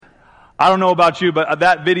I don't know about you, but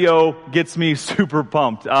that video gets me super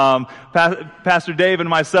pumped. Pastor Dave and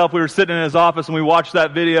myself, we were sitting in his office and we watched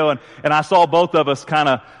that video, and I saw both of us kind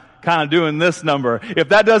of doing this number. If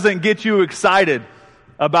that doesn't get you excited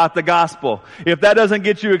about the gospel, if that doesn't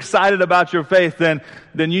get you excited about your faith, then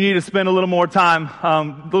you need to spend a little more time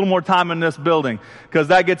in this building, because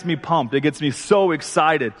that gets me pumped. It gets me so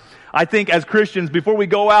excited. I think as Christians, before we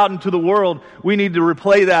go out into the world, we need to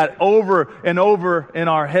replay that over and over in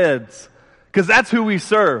our heads, because that's who we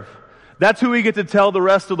serve. That's who we get to tell the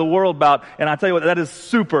rest of the world about. And I tell you what, that is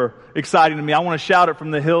super exciting to me. I want to shout it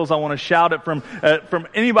from the hills. I want to shout it from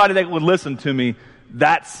anybody that would listen to me.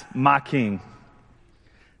 That's my King.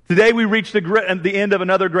 Today we reach the end of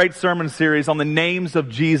another great sermon series on the names of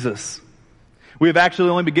Jesus. We have actually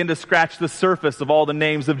only begun to scratch the surface of all the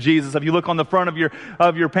names of Jesus. If you look on the front of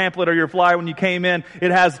your pamphlet or your flyer when you came in,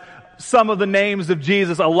 it has some of the names of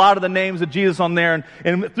Jesus, a lot of the names of Jesus on there.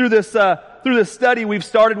 And through this study, we've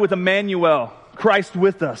started with Emmanuel, Christ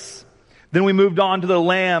with us. Then we moved on to the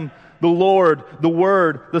Lamb, the Lord, the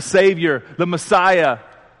Word, the Savior, the Messiah.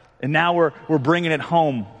 And now we're bringing it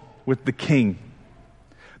home with the King.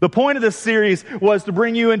 The point of this series was to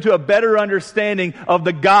bring you into a better understanding of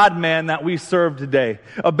the God-man that we serve today.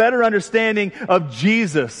 A better understanding of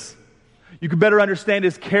Jesus. You can better understand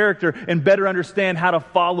His character and better understand how to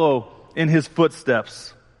follow in His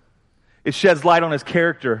footsteps. It sheds light on His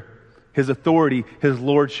character, His authority, His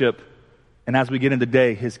lordship, and as we get into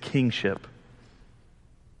today, His kingship.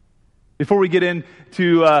 Before we get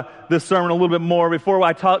into this sermon a little bit more, before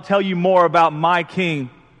I tell you more about my King,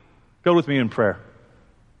 go with me in prayer.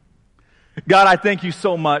 God, I thank you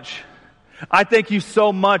so much. I thank you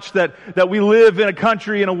so much that we live in a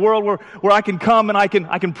country, in a world where I can come and I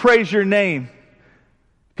can praise your name.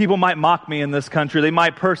 People might mock me in this country. They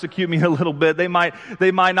might persecute me a little bit. They might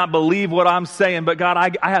not believe what I'm saying. But God,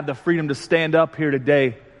 I have the freedom to stand up here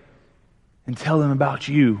today and tell them about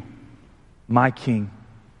you, my King.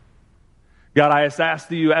 God, I just ask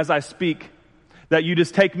you as I speak, that you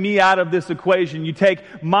just take me out of this equation. You take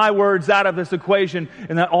my words out of this equation,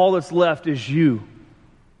 and that all that's left is you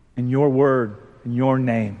and your word and your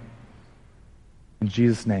name. In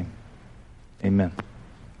Jesus' name, amen.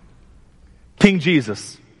 King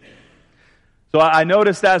Jesus. So I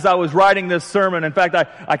noticed as I was writing this sermon, in fact,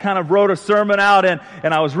 I kind of wrote a sermon out, and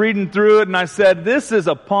I was reading through it, and I said, this is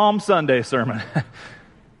a Palm Sunday sermon.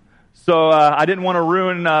 So I didn't want to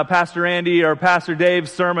ruin Pastor Andy or Pastor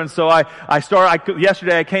Dave's sermon. So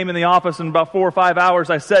yesterday I came in the office, and about 4 or 5 hours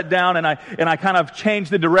I sat down and I kind of changed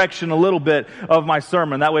the direction a little bit of my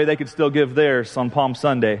sermon. That way they could still give theirs on Palm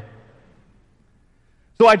Sunday.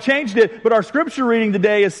 So I changed it, but our scripture reading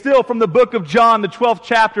today is still from the book of John, the 12th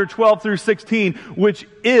chapter, 12 through 16, which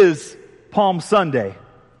is Palm Sunday.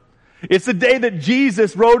 It's the day that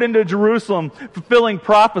Jesus rode into Jerusalem, fulfilling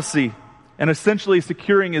prophecy and essentially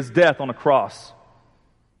securing his death on a cross.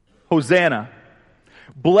 Hosanna.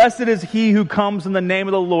 Blessed is he who comes in the name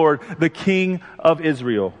of the Lord, the King of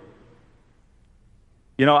Israel.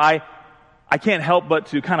 You know, I can't help but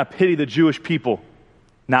to kind of pity the Jewish people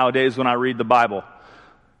nowadays when I read the Bible.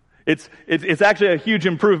 It's actually a huge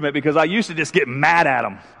improvement, because I used to just get mad at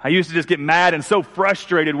them. I used to just get mad and so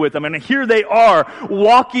frustrated with them. And here they are,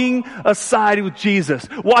 walking aside with Jesus,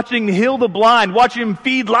 watching him heal the blind, watching him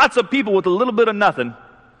feed lots of people with a little bit of nothing.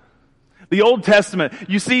 The Old Testament,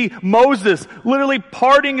 you see Moses literally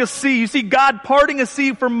parting a sea. You see God parting a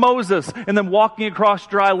sea for Moses and then walking across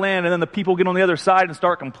dry land, and then the people get on the other side and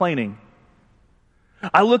start complaining.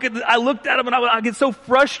 I looked at them and I get so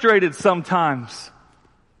frustrated sometimes.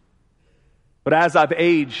 But as I've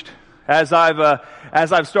aged, as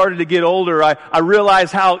I've started to get older, I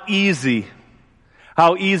realize how easy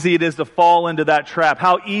it is to fall into that trap,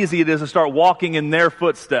 how easy it is to start walking in their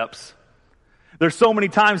footsteps. There's so many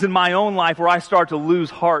times in my own life where I start to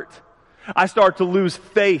lose heart. I start to lose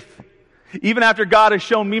faith. Even after God has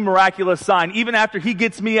shown me miraculous sign, even after he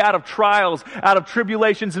gets me out of trials, out of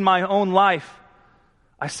tribulations in my own life,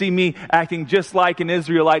 I see me acting just like an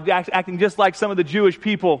Israelite, acting just like some of the Jewish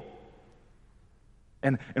people.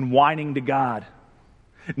 And whining to God,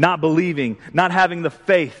 not believing, not having the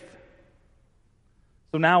faith.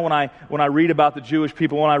 So now when I read about the Jewish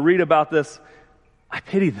people, when I read about this, I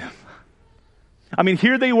pity them. I mean,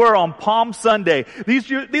 here they were on Palm Sunday.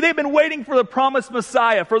 They've been waiting for the promised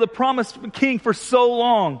Messiah, for the promised King for so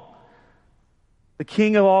long. The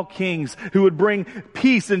King of all kings, who would bring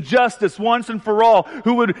peace and justice once and for all,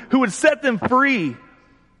 who would set them free.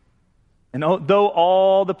 And though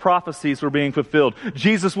all the prophecies were being fulfilled,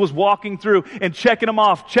 Jesus was walking through and checking them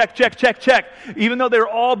off. Check, check, check, check. Even though they were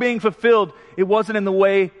all being fulfilled, it wasn't in the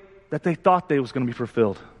way that they thought they was going to be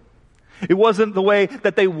fulfilled. It wasn't the way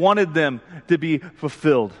that they wanted them to be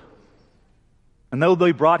fulfilled. And though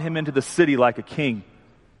they brought him into the city like a king,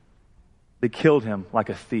 they killed him like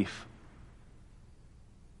a thief.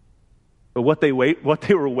 But what they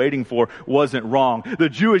were waiting for wasn't wrong. The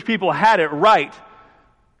Jewish people had it right.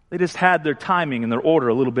 They just had their timing and their order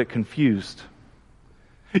a little bit confused.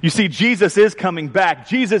 You see, Jesus is coming back.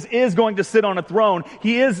 Jesus is going to sit on a throne.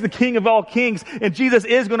 He is the King of all kings, and Jesus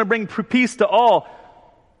is going to bring peace to all.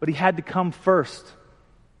 But he had to come first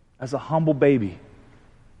as a humble baby.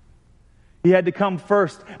 He had to come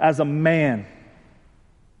first as a man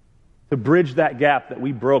to bridge that gap that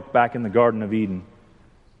we broke back in the Garden of Eden.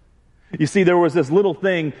 You see, there was this little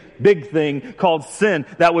thing, big thing, called sin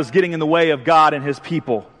that was getting in the way of God and his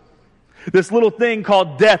people. This little thing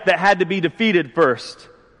called death that had to be defeated first.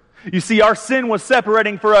 You see, our sin was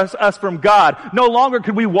separating us from God. No longer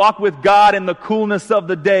could we walk with God in the coolness of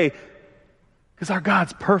the day, because our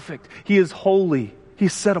God's perfect. He is holy.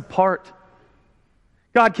 He's set apart.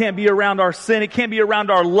 God can't be around our sin. It can't be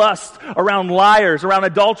around our lust, around liars, around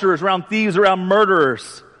adulterers, around thieves, around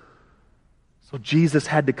murderers. So Jesus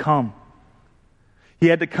had to come. He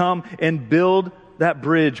had to come and build that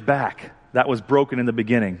bridge back that was broken in the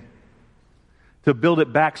beginning. To build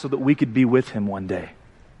it back so that we could be with him one day.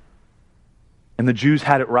 And the Jews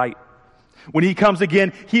had it right. When he comes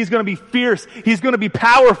again, he's going to be fierce. He's going to be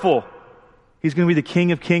powerful. He's going to be the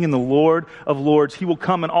King of kings and the Lord of lords. He will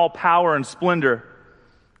come in all power and splendor.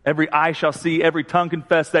 Every eye shall see, every tongue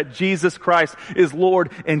confess that Jesus Christ is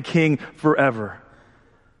Lord and King forever.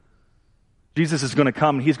 Jesus is going to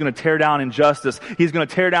come. He's going to tear down injustice. He's going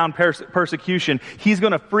to tear down persecution. He's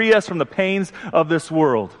going to free us from the pains of this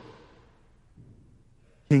world.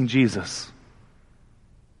 King Jesus.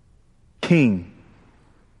 King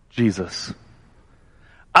Jesus.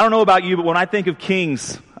 I don't know about you, but when I think of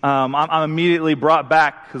kings, I'm immediately brought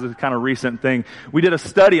back, because it's a kind of recent thing. We did a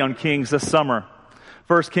study on kings this summer.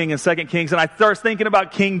 First King and Second Kings, and I start thinking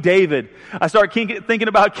about King David. I start thinking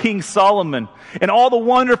about King Solomon and all the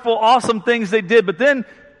wonderful, awesome things they did, but then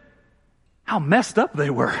how messed up they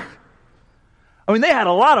were. I mean, they had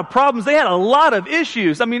a lot of problems. They had a lot of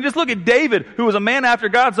issues. I mean, just look at David, who was a man after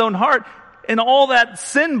God's own heart, and all that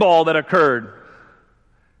sin ball that occurred.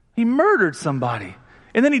 He murdered somebody.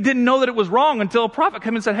 And then he didn't know that it was wrong until a prophet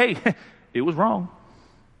came and said, hey, it was wrong.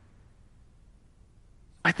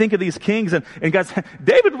 I think of these kings, and God said,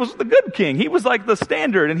 David was the good king. He was like the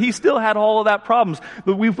standard, and he still had all of that problems.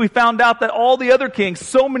 But we found out that all the other kings,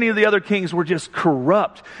 so many of the other kings were just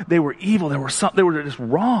corrupt. They were evil. They were just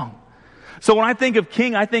wrong. So when I think of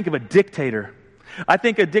king, I think of a dictator. I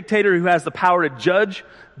think a dictator who has the power to judge,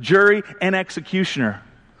 jury, and executioner.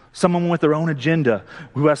 Someone with their own agenda,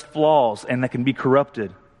 who has flaws and that can be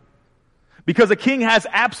corrupted. Because a king has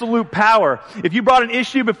absolute power. If you brought an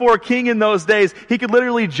issue before a king in those days, he could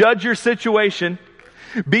literally judge your situation,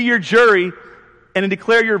 be your jury, and then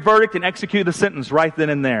declare your verdict and execute the sentence right then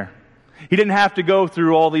and there. He didn't have to go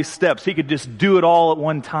through all these steps. He could just do it all at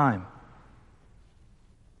one time.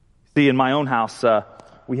 See, in my own house,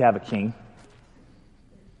 we have a king.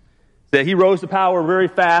 That he rose to power very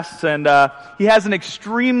fast, and he has an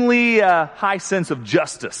extremely high sense of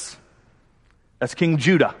justice. That's King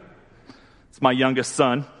Judah. It's my youngest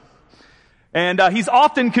son. And he's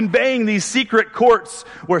often conveying these secret courts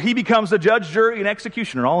where he becomes the judge, jury, and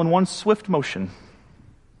executioner all in one swift motion.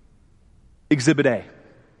 Exhibit A.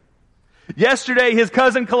 Yesterday, his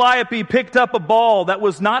cousin Calliope picked up a ball that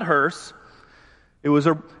was not hers. It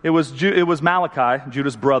was Malachi,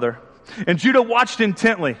 Judah's brother. And Judah watched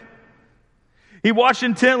intently. He watched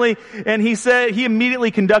intently, and he said he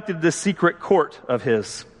immediately conducted this secret court of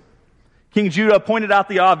his. King Judah pointed out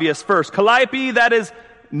the obvious first. Calliope, that is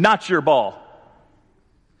not your ball.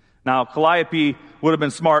 Now, Calliope would have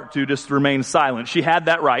been smart to just remain silent. She had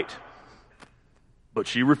that right, but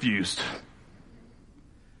she refused.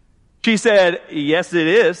 She said, yes, it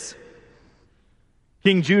is.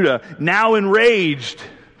 King Judah, now enraged,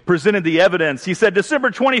 presented the evidence. He said, December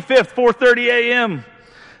 25th, 4:30 a.m.,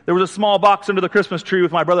 there was a small box under the Christmas tree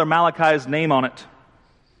with my brother Malachi's name on it.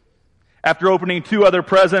 After opening 2 other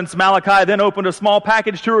presents, Malachi then opened a small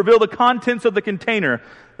package to reveal the contents of the container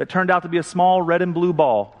that turned out to be a small red and blue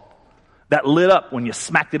ball that lit up when you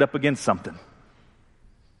smacked it up against something.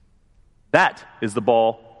 That is the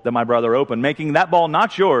ball that my brother opened, making that ball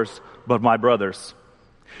not yours, but my brother's.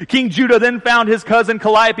 King Judah then found his cousin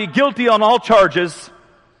Calliope guilty on all charges.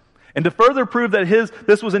 And to further prove that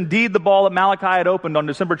this was indeed the ball that Malachi had opened on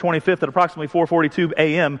December 25th at approximately 4:42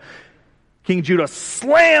 a.m., King Judah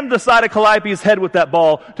slammed the side of Calliope's head with that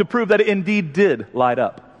ball to prove that it indeed did light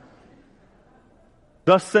up.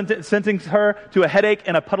 thus sentencing her to a headache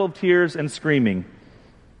and a puddle of tears and screaming.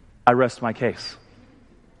 I rest my case.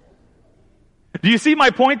 Do you see my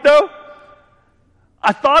point, though?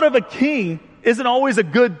 A thought of a king isn't always a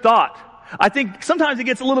good thought. I think sometimes it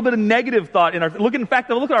gets a little bit of negative thought in our look. In fact,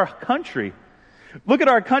 look at our country. Look at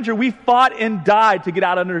our country. We fought and died to get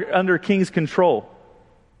out under king's control.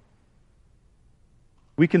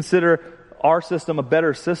 We consider our system a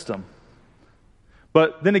better system.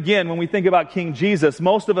 But then again, when we think about King Jesus,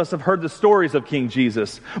 most of us have heard the stories of King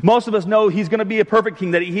Jesus. Most of us know he's going to be a perfect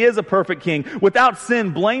king, that he is a perfect king, without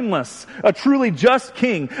sin, blameless, a truly just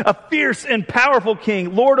king, a fierce and powerful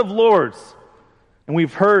king, Lord of lords. And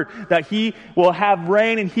we've heard that he will have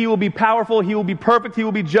reign and he will be powerful, he will be perfect, he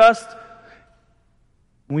will be just.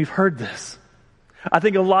 And we've heard this. I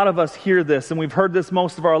think a lot of us hear this, and we've heard this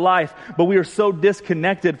most of our life, but we are so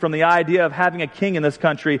disconnected from the idea of having a king in this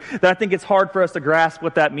country that I think it's hard for us to grasp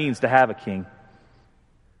what that means to have a king.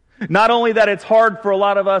 Not only that it's hard for a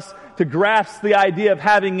lot of us to grasp the idea of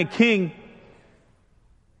having a king,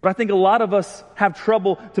 but I think a lot of us have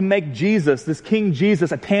trouble to make Jesus, this King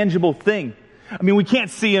Jesus, a tangible thing. I mean, we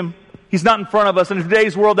can't see him. He's not in front of us. And in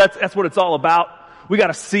today's world, that's what it's all about. We got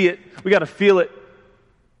to see it. We got to feel it.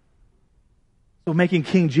 So making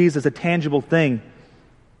King Jesus a tangible thing,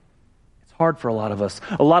 it's hard for a lot of us.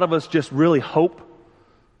 A lot of us just really hope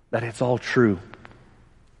that it's all true.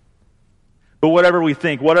 But whatever we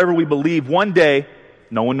think, whatever we believe, one day,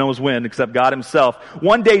 no one knows when except God himself,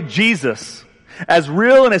 one day Jesus, as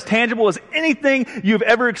real and as tangible as anything you've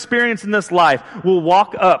ever experienced in this life, will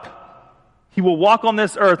walk up. He will walk on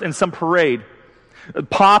this earth in some parade.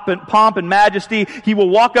 Pomp and majesty. He will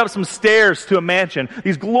walk up some stairs to a mansion,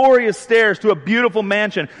 these glorious stairs to a beautiful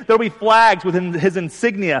mansion. There'll be flags with his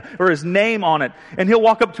insignia or his name on it. And he'll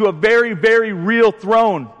walk up to a very, very real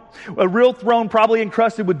throne. A real throne probably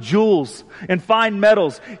encrusted with jewels and fine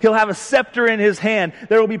metals. He'll have a scepter in his hand.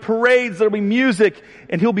 There will be parades, there will be music,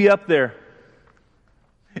 and he'll be up there.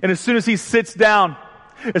 And as soon as he sits down,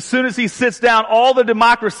 all the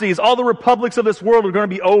democracies, all the republics of this world are going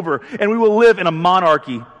to be over, and we will live in a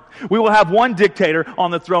monarchy. We will have one dictator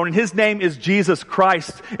on the throne, and his name is Jesus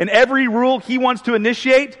Christ. And every rule he wants to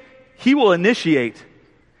initiate, he will initiate.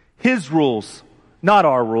 His rules, not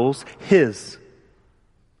our rules, his.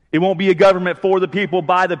 It won't be a government for the people,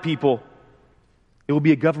 by the people. It will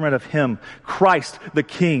be a government of him, Christ the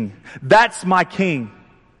King. That's my King.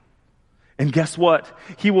 And guess what?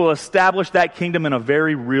 He will establish that kingdom in a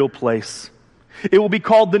very real place. It will be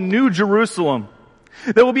called the New Jerusalem.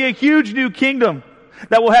 There will be a huge new kingdom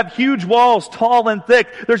that will have huge walls, tall and thick.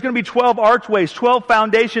 There's going to be 12 archways, 12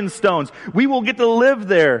 foundation stones. We will get to live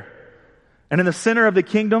there. And in the center of the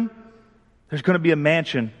kingdom, there's going to be a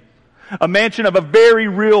mansion of a very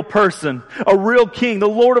real person, a real king, the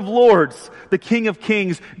Lord of lords, the King of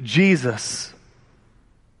kings, Jesus.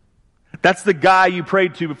 That's the guy you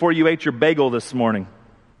prayed to before you ate your bagel this morning.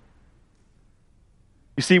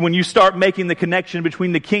 You see, when you start making the connection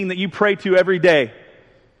between the king that you pray to every day,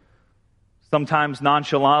 sometimes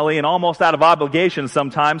nonchalantly and almost out of obligation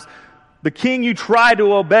sometimes, the king you try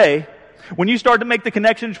to obey, when you start to make the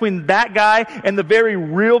connection between that guy and the very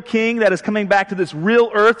real king that is coming back to this real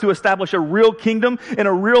earth to establish a real kingdom in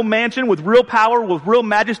a real mansion with real power, with real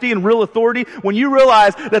majesty and real authority, when you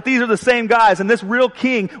realize that these are the same guys and this real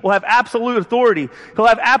king will have absolute authority, he'll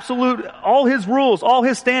have absolute, all his rules, all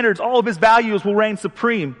his standards, all of his values will reign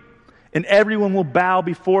supreme, and everyone will bow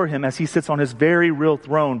before him as he sits on his very real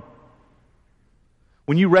throne.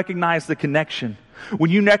 When you recognize the connection,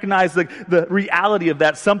 when you recognize the reality of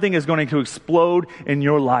that, something is going to explode in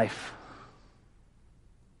your life.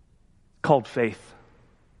 It's called faith.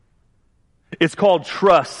 It's called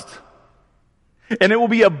trust. And it will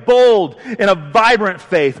be a bold and a vibrant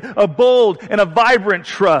faith, a bold and a vibrant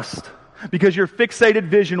trust. Because your fixated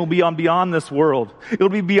vision will be on beyond this world. It'll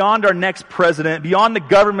be beyond our next president, beyond the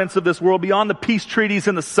governments of this world, beyond the peace treaties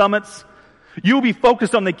and the summits. You will be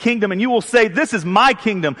focused on the kingdom and you will say, this is my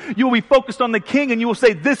kingdom. You will be focused on the king and you will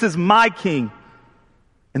say, this is my king.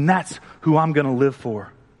 And that's who I'm going to live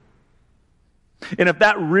for. And if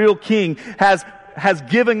that real king has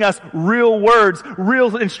given us real words,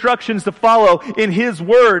 real instructions to follow in his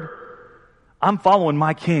word, I'm following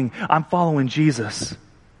my king. I'm following Jesus.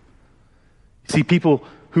 See, people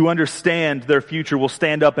who understand their future will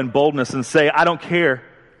stand up in boldness and say, I don't care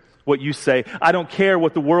what you say. I don't care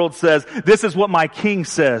what the world says. This is what my king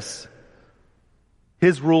says.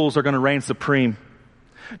 His rules are going to reign supreme.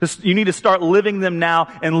 You need to start living them now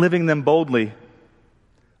and living them boldly.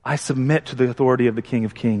 I submit to the authority of the King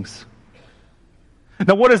of Kings.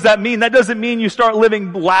 Now, what does that mean? That doesn't mean you start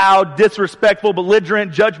living loud, disrespectful,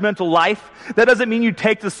 belligerent, judgmental life. That doesn't mean you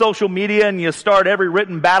take to social media and you start every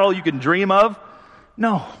written battle you can dream of.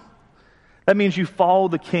 No. That means you follow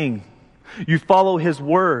the King. You follow His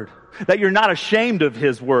Word. That you're not ashamed of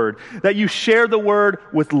His Word. That you share the Word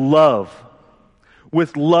with love.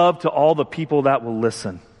 With love to all the people that will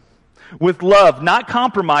listen. With love, not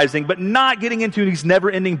compromising, but not getting into these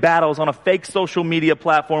never-ending battles on a fake social media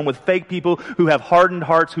platform with fake people who have hardened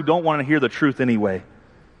hearts who don't want to hear the truth anyway.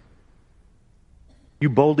 You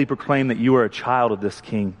boldly proclaim that you are a child of this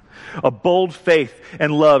King. A bold faith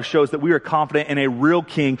and love shows that we are confident in a real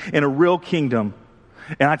King, in a real kingdom.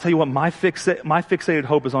 And I tell you what, my fixated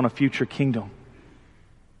hope is on a future kingdom.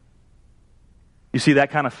 You see,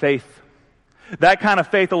 that kind of faith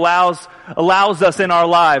allows us in our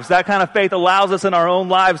lives. That kind of faith allows us in our own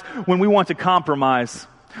lives when we want to compromise.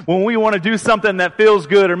 When we want to do something that feels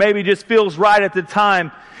good or maybe just feels right at the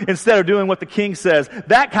time instead of doing what the King says.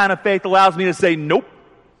 That kind of faith allows me to say, nope,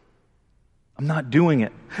 I'm not doing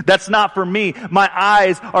it. That's not for me. My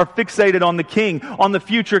eyes are fixated on the King, on the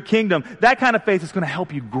future kingdom. That kind of faith is going to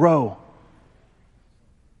help you grow.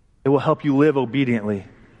 It will help you live obediently.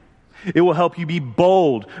 It will help you be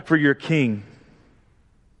bold for your King.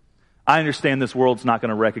 I understand this world's not going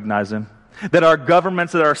to recognize Him. That our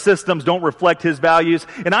governments, that our systems don't reflect His values.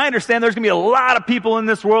 And I understand there's going to be a lot of people in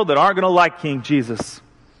this world that aren't going to like King Jesus.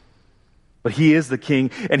 But He is the King,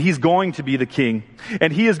 and He's going to be the King.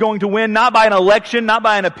 And He is going to win not by an election, not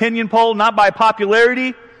by an opinion poll, not by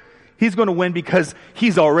popularity. He's going to win because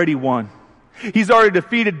He's already won. He's already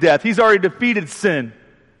defeated death. He's already defeated sin.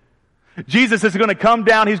 Jesus is going to come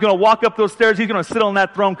down. He's going to walk up those stairs. He's going to sit on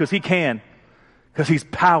that throne because He can. Because He's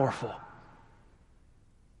powerful.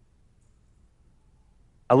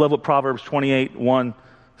 I love what Proverbs 28:1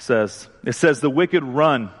 says. It says, the wicked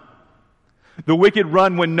run. The wicked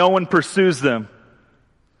run when no one pursues them.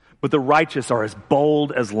 But the righteous are as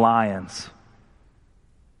bold as lions.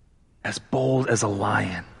 As bold as a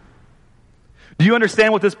lion. Do you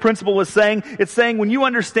understand what this principle is saying? It's saying when you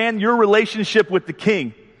understand your relationship with the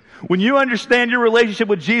King, when you understand your relationship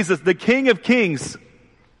with Jesus, the King of Kings,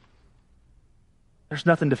 there's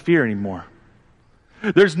nothing to fear anymore.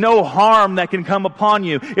 There's no harm that can come upon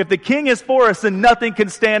you. If the King is for us, then nothing can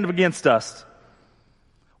stand against us.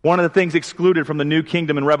 One of the things excluded from the new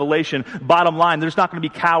kingdom in Revelation, bottom line, there's not going to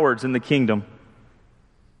be cowards in the kingdom.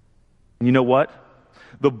 And you know what?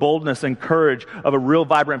 The boldness and courage of a real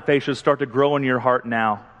vibrant faith should start to grow in your heart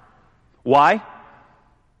now. Why?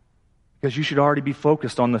 Because you should already be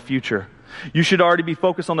focused on the future. You should already be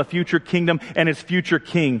focused on the future kingdom and its future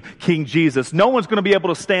king, King Jesus. No one's going to be able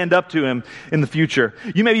to stand up to Him in the future.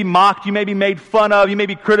 You may be mocked, you may be made fun of, you may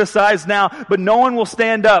be criticized now, but no one will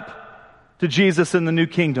stand up to Jesus in the new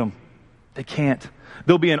kingdom. They can't.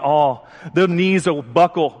 They'll be in awe. Their knees will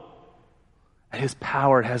buckle at His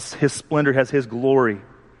power, has His splendor, has His glory. I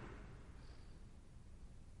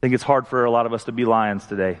think it's hard for a lot of us to be lions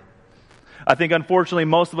today. I think, unfortunately,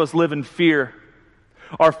 most of us live in fear.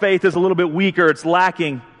 Our faith is a little bit weaker. It's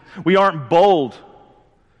lacking. We aren't bold.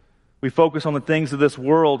 We focus on the things of this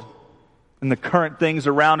world and the current things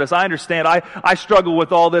around us. I understand. I struggle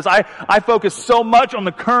with all this. I focus so much on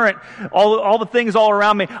the current, all the things all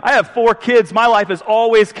around me. I have 4 kids. My life is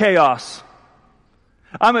always chaos.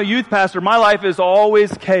 I'm a youth pastor. My life is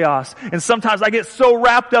always chaos. And sometimes I get so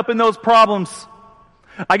wrapped up in those problems.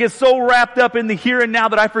 I get so wrapped up in the here and now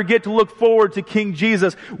that I forget to look forward to King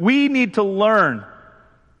Jesus. We need to learn.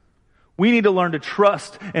 We need to learn to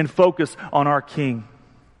trust and focus on our King.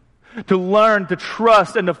 To learn to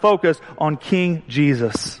trust and to focus on King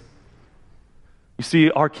Jesus. You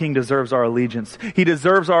see, our King deserves our allegiance. He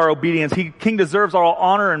deserves our obedience. King deserves our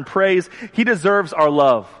honor and praise. He deserves our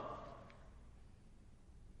love.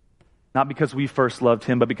 Not because we first loved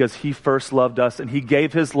Him, but because He first loved us and He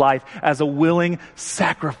gave His life as a willing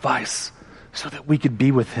sacrifice so that we could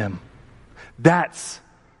be with Him. That's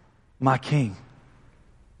my King.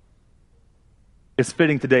 It's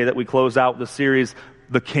fitting today that we close out the series,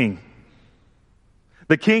 The King.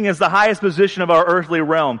 The King is the highest position of our earthly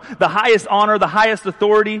realm, the highest honor, the highest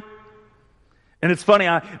authority. And it's funny,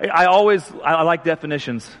 I like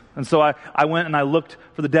definitions. And so I went and I looked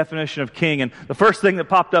for the definition of king, and the first thing that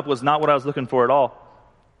popped up was not what I was looking for at all.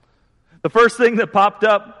 The first thing that popped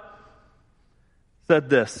up said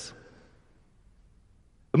this: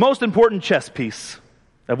 the most important chess piece,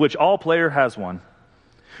 of which all player has one,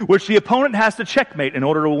 which the opponent has to checkmate in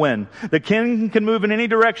order to win. The king can move in any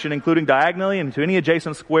direction, including diagonally and to any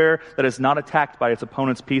adjacent square that is not attacked by its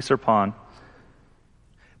opponent's piece or pawn.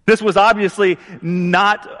 This was obviously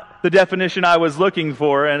not the definition I was looking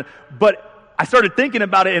for, but I started thinking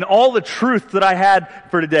about it, and all the truth that I had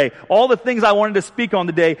for today, all the things I wanted to speak on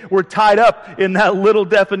today were tied up in that little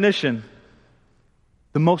definition.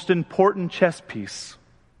 The most important chess piece.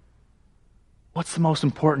 What's the most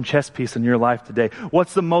important chess piece in your life today?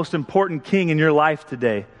 What's the most important king in your life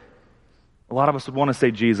today? A lot of us would want to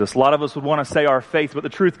say Jesus. A lot of us would want to say our faith, but the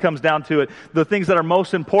truth comes down to it. The things that are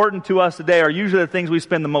most important to us today are usually the things we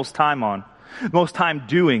spend the most time on, the most time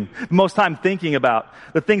doing, the most time thinking about,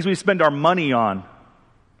 the things we spend our money on.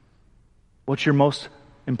 What's your most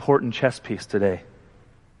important chess piece today?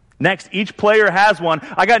 Next, each player has one.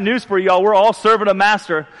 I got news for y'all. We're all serving a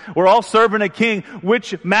master. We're all serving a king.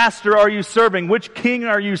 Which master are you serving? Which king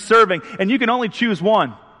are you serving? And you can only choose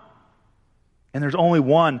one. And there's only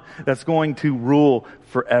one that's going to rule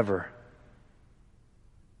forever.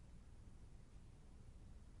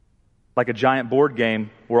 Like a giant board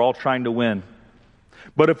game, we're all trying to win.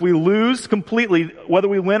 But if we lose completely, whether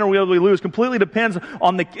we win or whether we lose, completely depends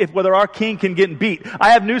on whether our king can get beat.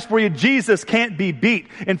 I have news for you. Jesus can't be beat.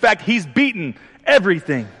 In fact, he's beaten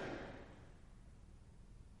everything.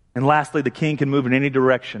 And lastly, the king can move in any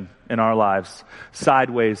direction in our lives.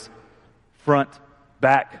 Sideways, front,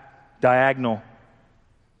 back, diagonal.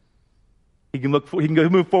 He can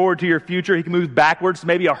move forward to your future. He can move backwards,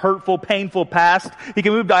 maybe a hurtful, painful past. He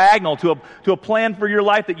can move diagonal to a plan for your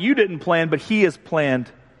life that you didn't plan, but he has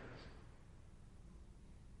planned.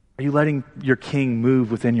 Are you letting your king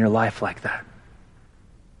move within your life like that?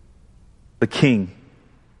 The king.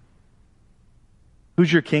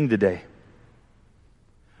 Who's your king today?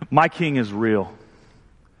 My king is real.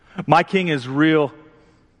 My king is real.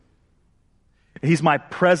 He's my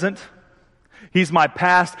present. He's my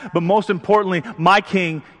past, but most importantly, my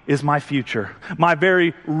king is my future, my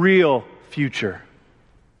very real future.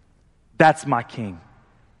 That's my king.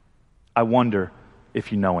 I wonder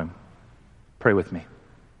if you know him. Pray with me.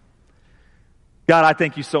 God, I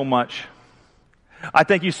thank you so much. I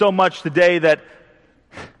thank you so much today that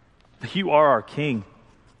you are our king,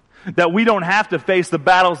 that we don't have to face the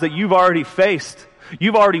battles that you've already faced.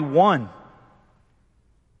 You've already won.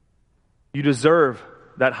 You deserve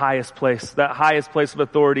that highest place of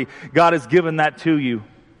authority. God has given that to you.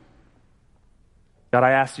 God,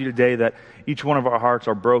 I ask you today that each one of our hearts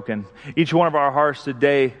are broken. Each one of our hearts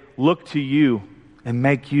today look to you and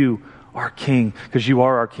make you our king, because you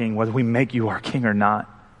are our king, whether we make you our king or not.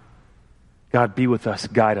 God, be with us,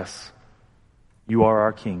 guide us. You are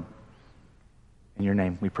our king. In your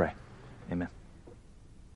name we pray. Amen.